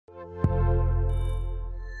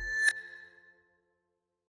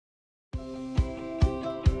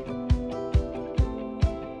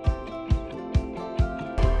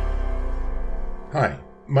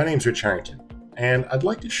my name's Rich Harrington, and I'd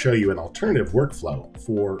like to show you an alternative workflow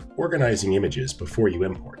for organizing images before you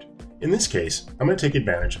import. In this case, I'm going to take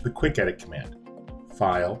advantage of the Quick Edit command.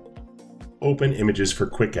 File, Open Images for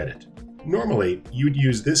Quick Edit. Normally, you'd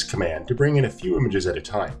use this command to bring in a few images at a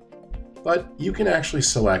time, but you can actually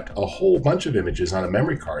select a whole bunch of images on a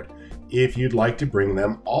memory card if you'd like to bring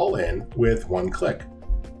them all in with one click.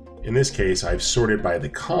 In this case, I've sorted by the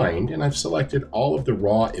kind, and I've selected all of the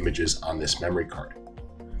raw images on this memory card.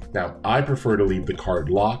 Now, I prefer to leave the card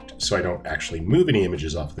locked so I don't actually move any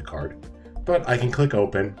images off the card, but I can click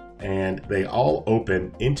Open, and they all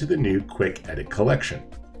open into the new Quick Edit collection.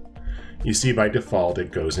 You see by default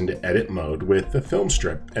it goes into edit mode with the film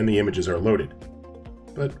strip and the images are loaded.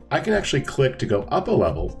 But I can actually click to go up a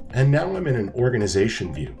level, and now I'm in an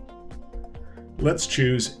organization view. Let's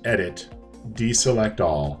choose Edit, Deselect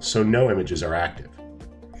All, so no images are active.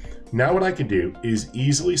 Now what I can do is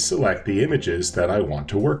easily select the images that I want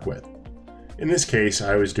to work with. In this case,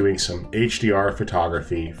 I was doing some HDR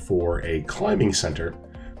photography for a climbing center,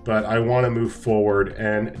 but I want to move forward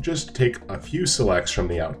and just take a few selects from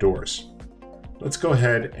the outdoors. Let's go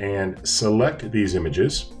ahead and select these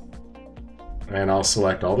images, and I'll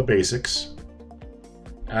select all the basics,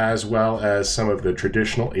 as well as some of the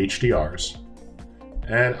traditional HDRs.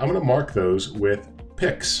 And I'm going to mark those with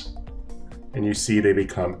pics, and you see they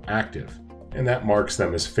become active, and that marks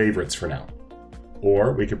them as favorites for now.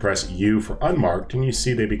 Or we could press U for unmarked, and you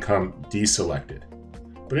see they become deselected.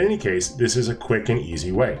 But in any case, this is a quick and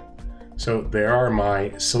easy way. So there are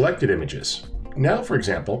my selected images. Now, for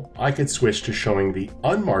example, I could switch to showing the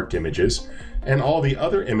unmarked images, and all the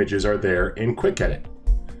other images are there in Quick Edit.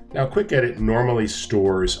 Now, Quick Edit normally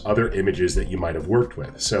stores other images that you might have worked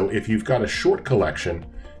with. So if you've got a short collection,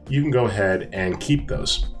 you can go ahead and keep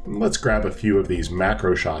those. Let's grab a few of these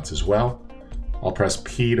macro shots as well. I'll press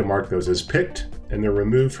P to mark those as picked, and they're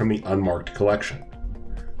removed from the unmarked collection.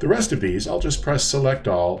 The rest of these, I'll just press Select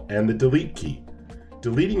All and the Delete key.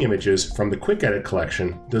 Deleting images from the Quick Edit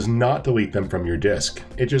collection does not delete them from your disk.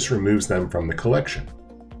 It just removes them from the collection.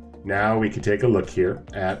 Now we can take a look here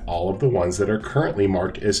at all of the ones that are currently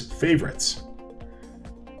marked as favorites.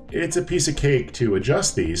 It's a piece of cake to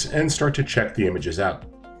adjust these and start to check the images out.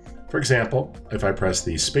 For example, if I press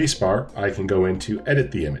the spacebar, I can go into Edit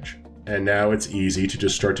the image. And now it's easy to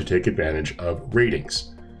just start to take advantage of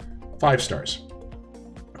ratings. 5 stars.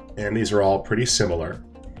 And these are all pretty similar.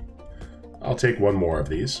 I'll take one more of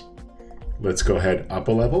these. Let's go ahead up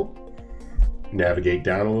a level, navigate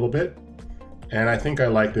down a little bit, and I think I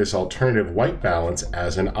like this alternative white balance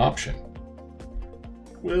as an option.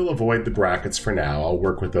 We'll avoid the brackets for now. I'll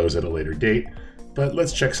work with those at a later date, but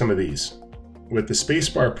let's check some of these. With the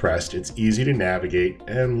spacebar pressed, it's easy to navigate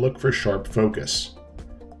and look for sharp focus.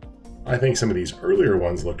 I think some of these earlier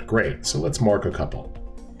ones looked great, so let's mark a couple.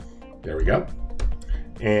 There we go.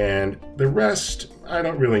 And the rest, I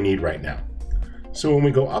don't really need right now. So when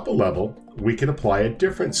we go up a level, we can apply a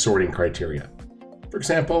different sorting criteria. For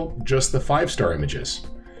example, just the 5-star images.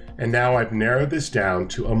 And now I've narrowed this down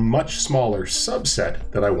to a much smaller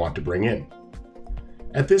subset that I want to bring in.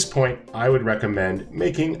 At this point, I would recommend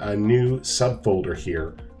making a new subfolder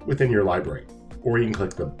here within your library, or you can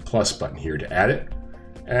click the plus button here to add it.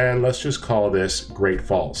 And let's just call this Great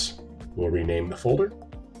Falls. We'll rename the folder.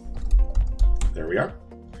 There we are.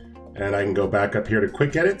 And I can go back up here to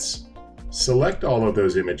Quick Edits, select all of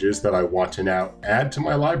those images that I want to now add to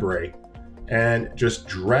my library, and just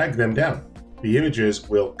drag them down. The images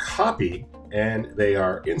will copy, and they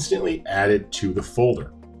are instantly added to the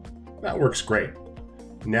folder. That works great.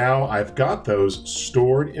 Now I've got those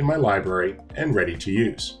stored in my library and ready to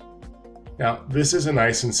use. Now, this is a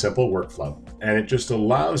nice and simple workflow, and it just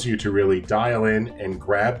allows you to really dial in and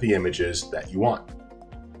grab the images that you want.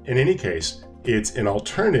 In any case, it's an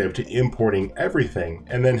alternative to importing everything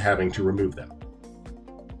and then having to remove them.